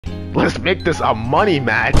Let's make this a money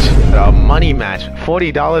match. A money match.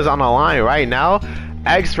 $40 on the line right now.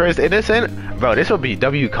 X versus Innocent. Bro, this will be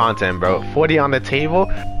W content, bro. 40 on the table.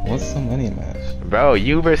 What's the money match? Bro,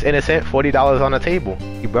 you versus Innocent, $40 on the table.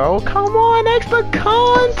 Bro, come on, extra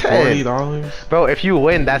content. $40? Bro, if you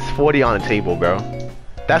win, that's 40 on the table, bro.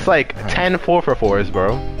 That's like 10 4-for-4s,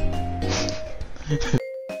 bro.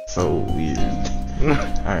 So weird.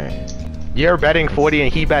 Alright. You're betting 40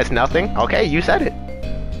 and he bets nothing? Okay, you said it.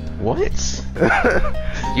 What?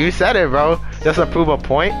 You said it, bro. Just to prove a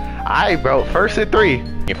point. Alright, bro. First at 3.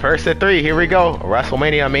 First at 3. Here we go.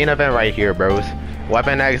 WrestleMania main event right here, bros.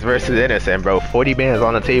 Weapon X versus Innocent, bro. 40 bands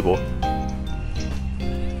on the table.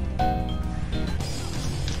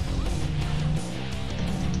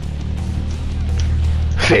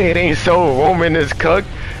 Say it ain't so. Roman is cooked.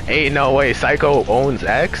 Ain't no way. Psycho owns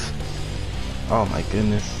X. Oh my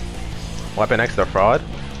goodness. Weapon X the fraud.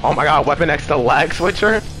 Oh my god. Weapon X the lag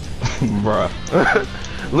switcher.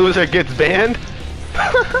 Bruh. Loser gets banned.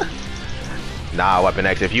 Nah, Weapon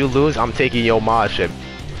X. If you lose, I'm taking your mod ship.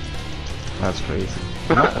 That's crazy.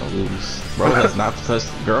 I'm not gonna lose. Girl has not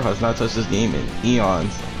touched this game in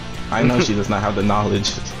eons. I know she does not have the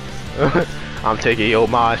knowledge. I'm taking your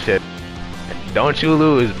mod ship. Don't you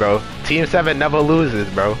lose, bro. Team 7 never loses,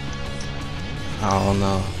 bro. I don't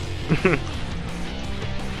know.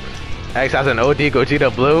 X has an OD Gogeta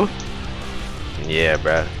blue. Yeah,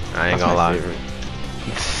 bro. I ain't gonna lie.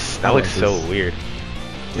 That looks so weird.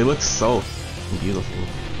 It looks so beautiful.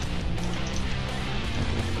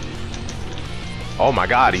 Oh my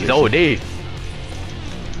god, he's OD.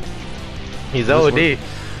 He's OD.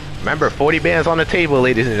 Remember, 40 bands on the table,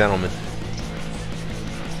 ladies and gentlemen.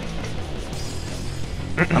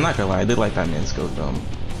 I'm not gonna lie, I did like that man's go dumb.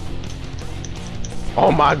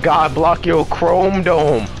 Oh my god, block your chrome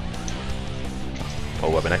dome.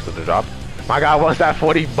 Oh, Weapon X with the drop. My god, what's that,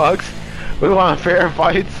 40 bucks? We want fair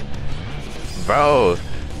fights? Bro.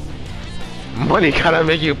 Money gotta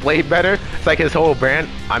make you play better. It's like his whole brand.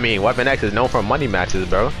 I mean, Weapon X is known for money matches,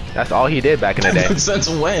 bro. That's all he did back in the day. Since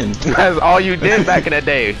when? That's all you did back in the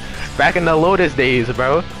day. Back in the Lotus days,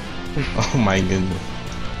 bro. Oh my goodness.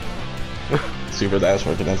 Super Dash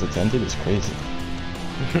working as attended is crazy.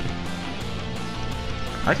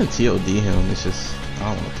 I can TOD him, it's just,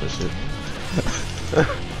 I don't want to push it.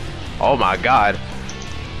 Oh my god.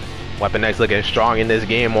 Weapon X looking strong in this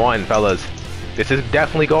game 1, fellas. This is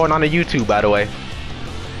definitely going on to YouTube, by the way.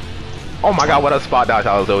 Oh my god, what a spot dodge.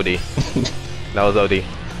 That was OD. That was OD.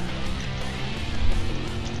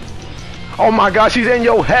 Oh my god, she's in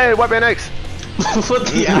your head, Weapon X. What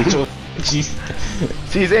the actual... Jeez.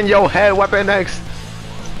 She's in your head, Weapon X.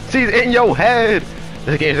 She's in your head.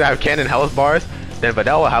 This game should have cannon health bars. Then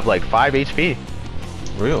Videl will have like 5 HP.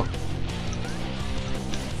 Real.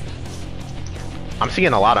 I'm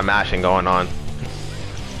seeing a lot of mashing going on.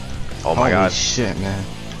 Oh my god. Shit, man.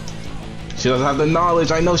 She doesn't have the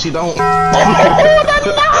knowledge. I know she don't. Oh,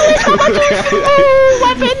 the knowledge!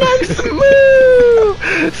 Weapon X,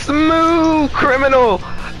 smooth! Smooth criminal!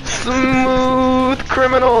 Smooth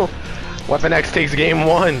criminal! Weapon X takes game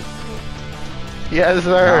 1. Yes,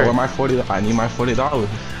 sir. Nah, where my 40? I need my $40.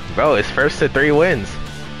 Bro, it's first to 3 wins.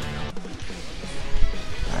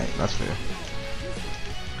 Alright, that's fair.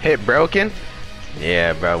 Hit broken?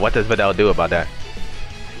 Yeah, bro. What does Videl do about that?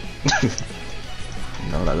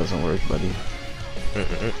 No, that doesn't work, buddy.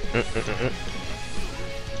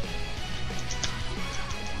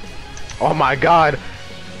 Oh my god.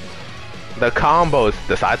 The combos.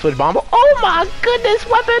 The side switch bombo. Oh my goodness,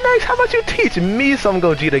 Weapon X. How about you teach me some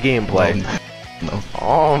Gogeta gameplay? No.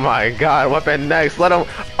 Oh my god, Weapon X. Let him.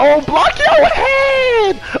 Oh, block your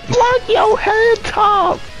head! Block your head,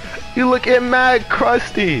 top! You looking mad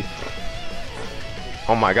crusty.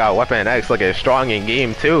 Oh my god, Weapon X looking strong in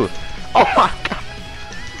game 2. Oh my god.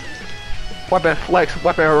 Weapon Flex,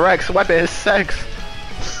 Weapon Rex, Weapon Sex.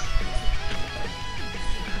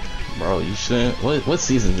 Bro, you shouldn't. What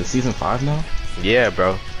season is it? Season 5 now? Yeah,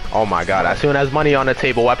 bro. Oh my god, as soon as money on the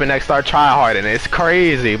table, Weapon X start tryharding. It's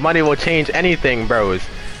crazy. Money will change anything, bros.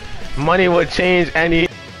 Money will change any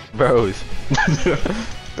bros.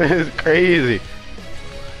 It's crazy.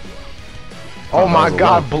 Oh my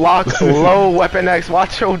god, block low, Weapon X,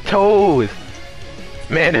 watch your toes.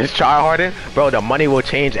 Man, it's tryharding. Bro, the money will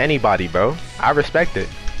change anybody, bro. I respect it.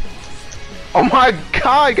 Oh my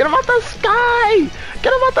god, get him out the sky!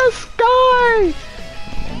 Get him out the sky!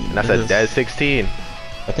 And that's a dead 16.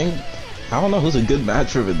 I think, I don't know who's a good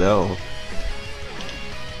match for Videl.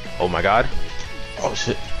 Oh my god. Oh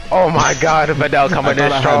shit. Oh my god, Videl coming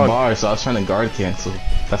in I strong. had bars, so I was trying to guard cancel.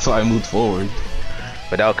 That's why I moved forward.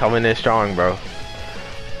 Videl coming in strong, bro.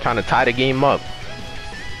 Trying to tie the game up.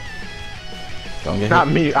 Don't get Not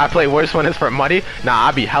hit. me. I play worse when it's for money. Nah,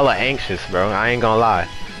 I be hella anxious, bro. I ain't gonna lie.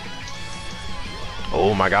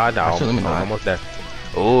 Oh my god, no. Actually, let me not. Almost there.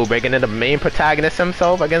 Oh, breaking in the main protagonist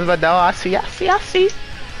himself against Videl. I see.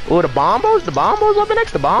 Oh, the bombos up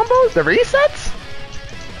next. The bombos, the resets.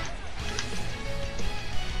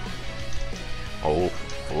 Oh,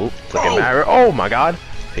 looking mad. Oh my god.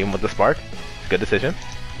 See him with the spark. Good decision.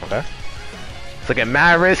 Okay. It's looking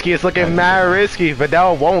mad risky. It's looking mad risky.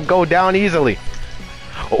 Videl won't go down easily.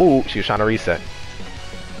 Oh, she was trying to reset.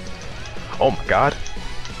 Oh my god.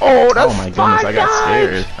 Oh, that's my goodness, I got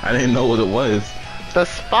scared. I didn't know what it was. The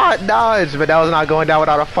spot dodge, Vidal's not going down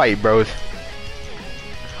without a fight, bros.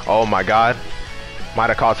 Oh my god. Might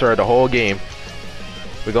have cost her the whole game.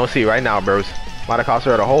 We're gonna see right now, bros. Might have cost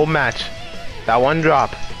her the whole match. That one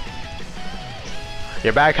drop.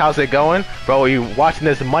 You're back, how's it going? Bro, you watching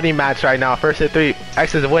this money match right now. First hit 3,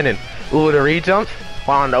 X is winning. Ooh, the re-jumps.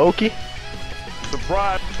 On the Oki.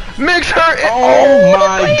 Surprise. Mix her in. Oh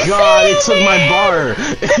my god, it took my bar.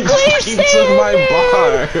 It fucking took my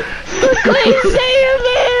bar. The Clay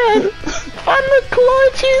saving! On the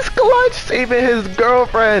clutch, he's clutch saving his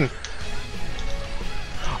girlfriend.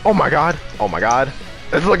 Oh my god,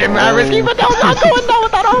 It's looking mad risky, but Vidal's not going down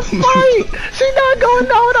without a fight! She's not going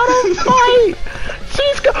down without a fight!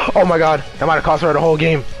 Oh my god, that might have cost her the whole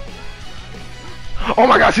game. Oh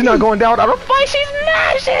my god, she's not going down without a fight, she's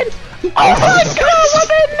mashing! Oh my god, what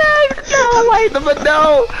the next? No, wait, the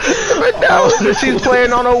Videl! She's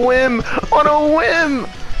playing on a whim! No way!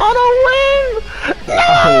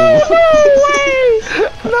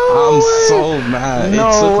 I'm so mad. No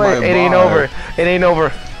it took way! My It ain't bar. over. It ain't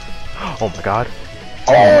over. Oh my god.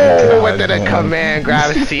 Oh my god, with the man. command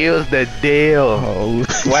grab seals the deal. Oh.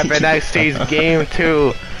 Weapon X takes game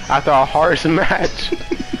 2 after a harsh match.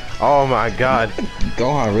 Oh my god.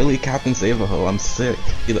 Gohan really Captain Save-A-Ho. I'm sick.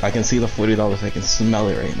 I can see the $40. I can smell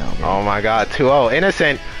it right now, bro. Oh my god. 2-0.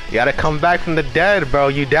 Innocent. You gotta come back from the dead, bro.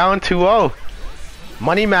 You down 2-0.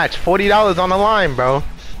 Money match. $40 on the line, bro.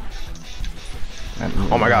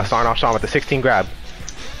 Oh my god. Starting off strong with the 16 grab.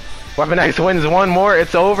 Weapon X wins one more.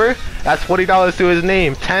 It's over. That's $40 to his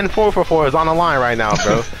name. 10 4-for-4 is on the line right now,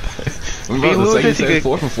 bro. Loses, he said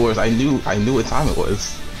 4 for 4s. I knew what time it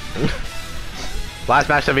was. Last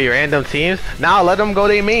match of your random teams. Now let them go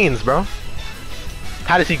their mains, bro.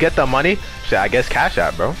 How does he get the money? Shit, I guess Cash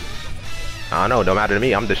App, bro. I don't know. Don't matter to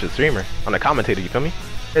me. I'm just a streamer. I'm the commentator. You feel me?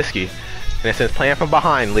 Risky. And it says playing from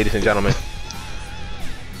behind, ladies and gentlemen.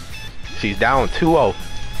 She's down 2-0.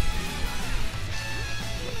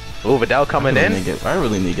 Ooh, Videl coming in. I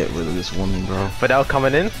really need to get rid of this woman, bro. Videl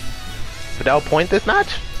coming in. Videl point this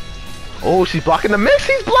match. Oh, she's blocking the mix.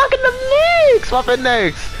 He's blocking the mix. Weapon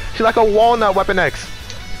X. She's like a walnut, Weapon X.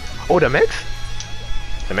 Oh, the mix.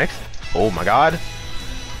 The mix. Oh my god.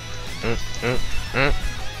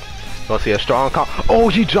 Gonna see a strong combo. Oh,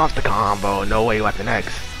 he dropped the combo. No way, Weapon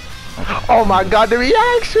X. Oh my god, the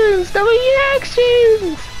reactions. The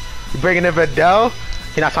reactions. Bringing in Videl.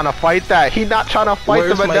 He not trying to fight that. He not trying to fight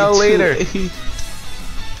the Videl later.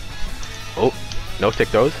 Oh, no tick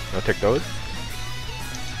those. No tick those.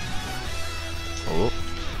 Oh.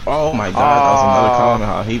 Oh my god, that was another comment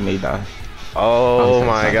how he made that. Oh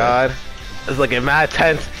my god. It's looking mad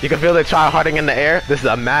tense. You can feel the try-harding in the air. This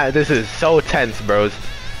is so tense, bros.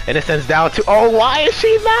 Innocent's down to. Oh, why is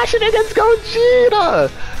she mashing against Gogeta?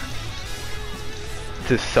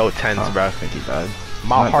 This is so tense, bro. I think he died.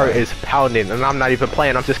 My heart is pounding, and I'm not even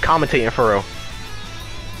playing. I'm just commentating for real.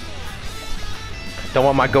 Don't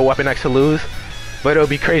want my Go Weapon X to lose, but it would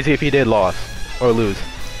be crazy if he did lose or lose.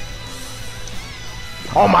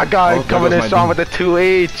 Oh my god, coming in strong with the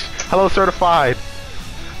 2H. Hello, certified.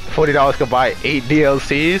 $40 could buy 8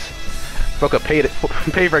 DLCs. Bro could pay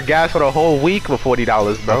for gas for the whole week with $40,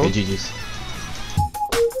 bro. Okay, GG's.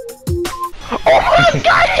 Oh my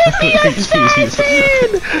god, hit the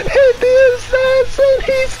assassin! Hit the assassin!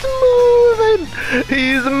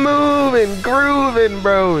 He's moving! Grooving,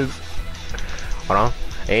 bros. Hold on.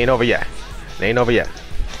 It ain't over yet. It ain't over yet.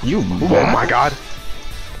 You Oh my god.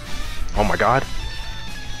 Oh my god.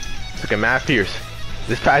 It's looking mad fierce.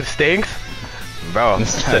 This patch stinks? Bro,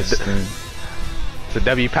 it's a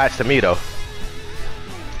W patch to me though.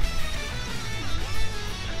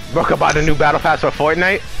 Bro could buy the new battle pass for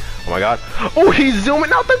Fortnite. Oh my god. Oh, he's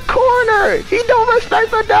zooming out the corner. He don't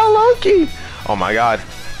respect the down Loki. Oh my god.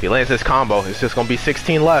 If he lands this combo, it's just gonna be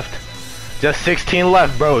 16 left. Just 16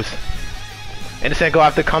 left, bros. Innocent gonna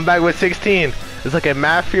have to come back with 16. It's looking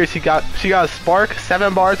mad fierce. She got a spark,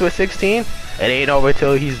 7 bars with 16. It ain't over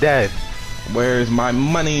till he's dead. Where's my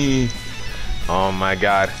money? Oh my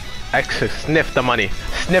god. X sniff the money.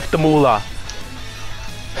 Sniff the moolah.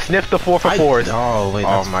 Sniff the 4 for 4s. Oh, wait.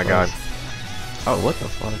 Oh my god. Oh, what the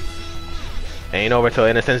fuck? Ain't over till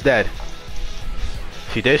Innocent's dead.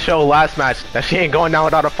 She did show last match that she ain't going down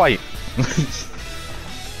without a fight.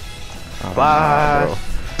 Oh, Bye.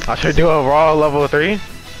 I should do a Raw level 3.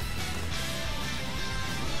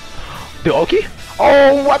 Do Oki?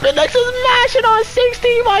 Oh, Weapon X is mashing on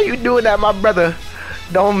 16. Why you doing that, my brother?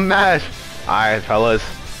 Don't mash. Alright, fellas.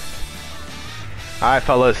 Alright,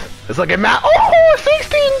 fellas. It's looking mad. Oh,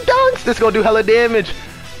 16 dunks. This gonna do hella damage.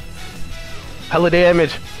 Hella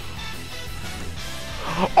damage.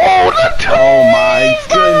 Oh, the 2! Oh my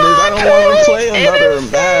goodness, I don't want to play another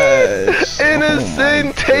match.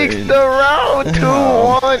 Innocent takes the round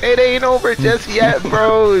 2-1. It ain't over just yet,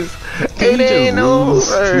 bros. It ain't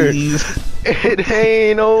over. It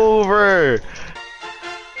ain't over.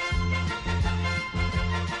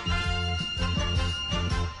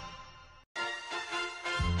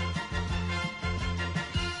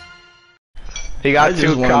 He got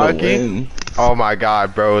too cocky. Oh my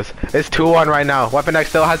god, bros. It's 2-1 right now. Weapon X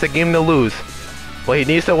still has a game to lose. Well, he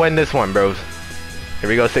needs to win this one, bros. Here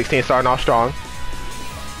we go, 16 starting off strong.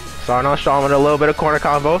 Starting off strong with a little bit of corner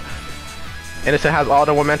combo. Innocent has all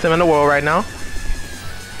the momentum in the world right now.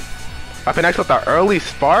 Weapon X with the early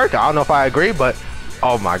spark. I don't know if I agree, but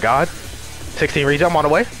oh my god. 16 rejump on the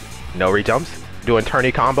way. No rejumps. Doing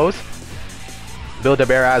tourney combos. Build a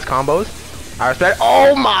bear ass combos. I respect.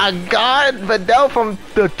 Oh my god, Videl from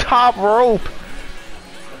the top rope.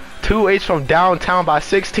 2H from downtown by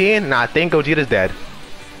 16, and I think Gogeta's dead.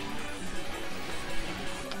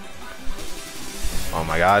 Oh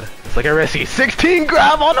my god, it's looking risky. 16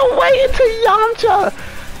 grab on the way into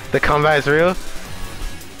Yamcha. The comeback is real.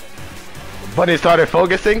 But he started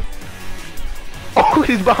focusing. Oh,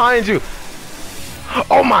 he's behind you.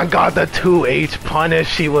 Oh my god, the 2H punish.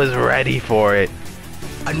 She was ready for it.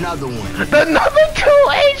 Another one. Another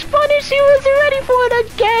 2H punish. She was ready for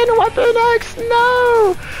it again. Weapon X,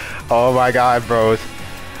 no. Oh my god, bros.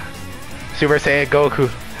 Super Saiyan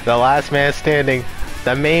Goku, the last man standing,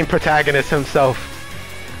 the main protagonist himself.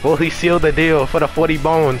 Will he seal the deal for the 40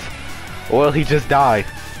 bones? Or will he just die?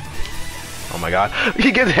 Oh my god.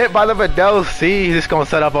 He gets hit by the Videl C. He's just gonna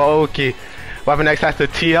set up a Oki. Weapon X has to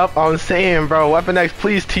tee up. I'm saying, bro. Weapon X,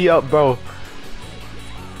 please tee up, bro.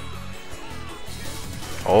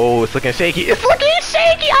 Oh, it's looking shaky. It's looking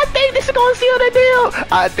shaky. I think this is gonna seal the deal.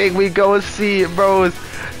 I think we gonna see it, bros.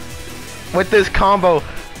 With this combo.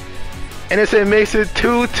 Innocent makes it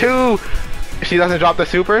 2-2. She doesn't drop the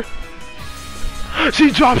super.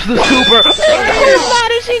 She drops the super. Oh,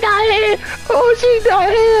 she got hit. Oh, she got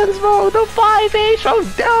hands, bro. The 5H from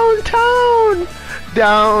downtown.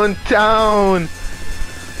 Downtown.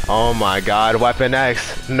 Oh my god, Weapon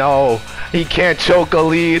X. No, he can't choke a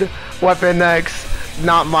lead. Weapon X.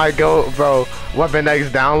 Not my goat, bro. Weapon X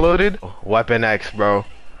downloaded. Weapon X, bro.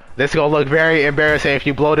 This is gonna look very embarrassing if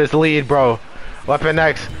you blow this lead, bro. Weapon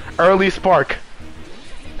X, early spark.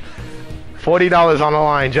 $40 on the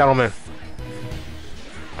line, gentlemen.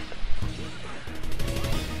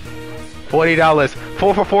 $40.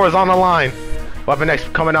 4 for 4 is on the line. Weapon X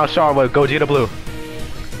coming out sharp with Gogeta Blue.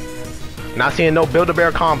 Not seeing no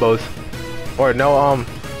Build-A-Bear combos. Or no,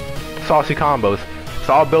 saucy combos. It's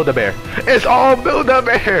all Build-A-Bear. It's all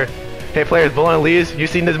Build-A-Bear! Hey players, blowing leads. You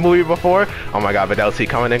seen this movie before? Oh my god, Videl C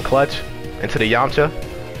coming in clutch. Into the Yamcha.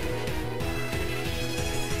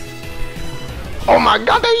 Oh my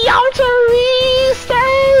god, the Yamcha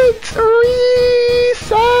resets!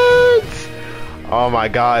 Resets! Oh my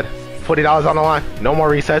god. $40 on the line. No more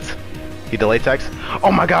resets. He delayed text.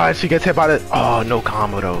 Oh my god, she gets hit by the... Oh, no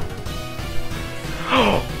combo though.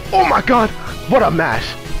 Oh my god, what a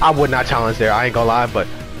mash. I would not challenge there, I ain't gonna lie, but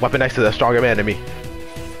Weapon X is a stronger man than me.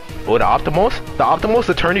 Oh, the Optimals? The Optimals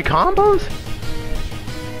to turn you combos?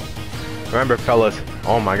 Remember, fellas.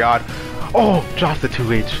 Oh my god. Oh, drops the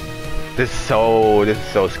 2H. This is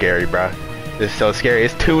so scary, bruh. This is so scary.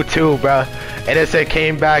 It's 2-2, bruh. Innocent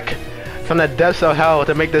came back from the depths of hell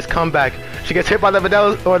to make this comeback. She gets hit by the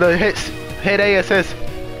Videl, or the hit A assist.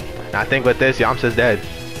 And I think with this, Yamcha's dead.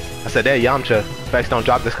 I said dead Yamcha. Vex don't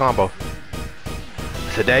drop this combo.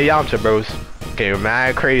 I said dead Yamcha, bros. Okay,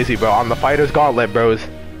 mad crazy, bro. On the Fighterz gauntlet, bros.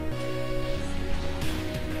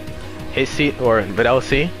 Hit C or Videl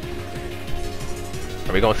C.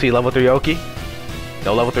 Are we gonna see level 3 Oki?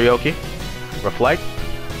 No level 3 Oki. Reflect.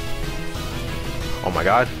 Oh my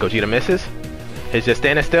god, Gogeta misses. He's just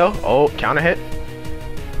standing still. Oh, counter hit.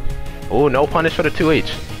 Oh, no punish for the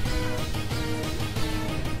 2H.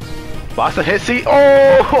 Blocks the hit C.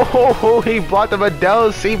 Oh, he blocked the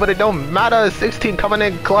Videl C, but it don't matter. 16 coming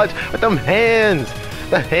in clutch with them hands.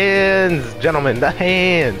 The hands, gentlemen, the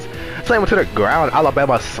hands. It's slammer to the ground.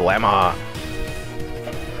 Alabama slammer.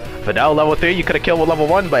 Videl level 3, you could have killed with level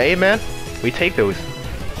 1, but hey man, we take those.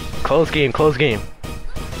 Close game, close game.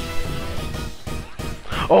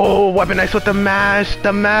 Oh, Weapon X with the mash,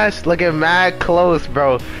 looking mad close,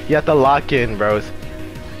 bro. You have to lock in, bros.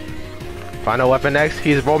 Final Weapon X,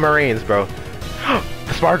 he's Wolverines, bro.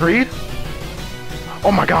 Spark Reed?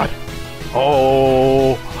 Oh my god.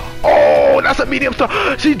 Oh, that's a medium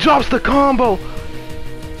star. She drops the combo.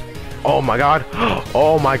 Oh my god.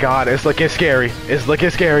 Oh my god. It's looking scary. It's looking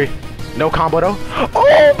scary. No combo though.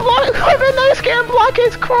 Oh, block. Weapon X can't block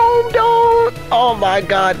his chrome dome. Oh my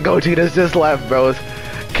god. Gogeta's just left, bros.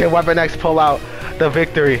 Can Weapon X pull out the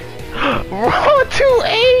victory? Raw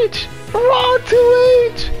 2H. Raw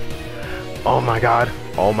 2H. Oh my god.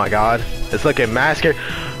 Oh my god. It's looking mad scary.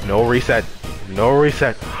 No reset. No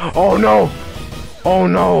reset. Oh no. Oh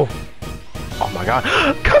no. Oh my god.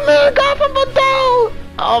 Come here, God from Videl.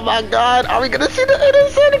 Oh my god. Are we gonna see the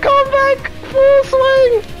innocent come back? Full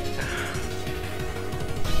swing.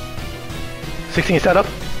 16 setup.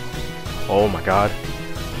 Oh my god.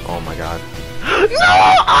 Oh my god. No!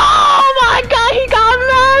 Oh my god, he got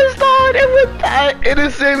masked on! And with that,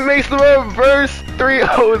 innocent makes the reverse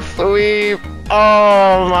 3-0 sweep.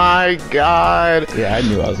 Oh my god. Yeah, I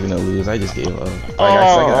knew I was gonna lose. I just gave up.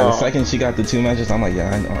 Like, the second she got the 2 matches, I'm like,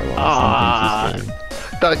 yeah, I know I lost.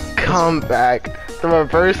 The comeback. The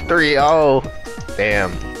reverse 3-0.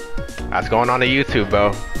 Damn. That's going on to YouTube,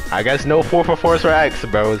 bro. I guess no 4 for Force for X,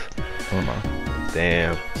 bros. Hold on.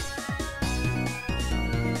 Damn.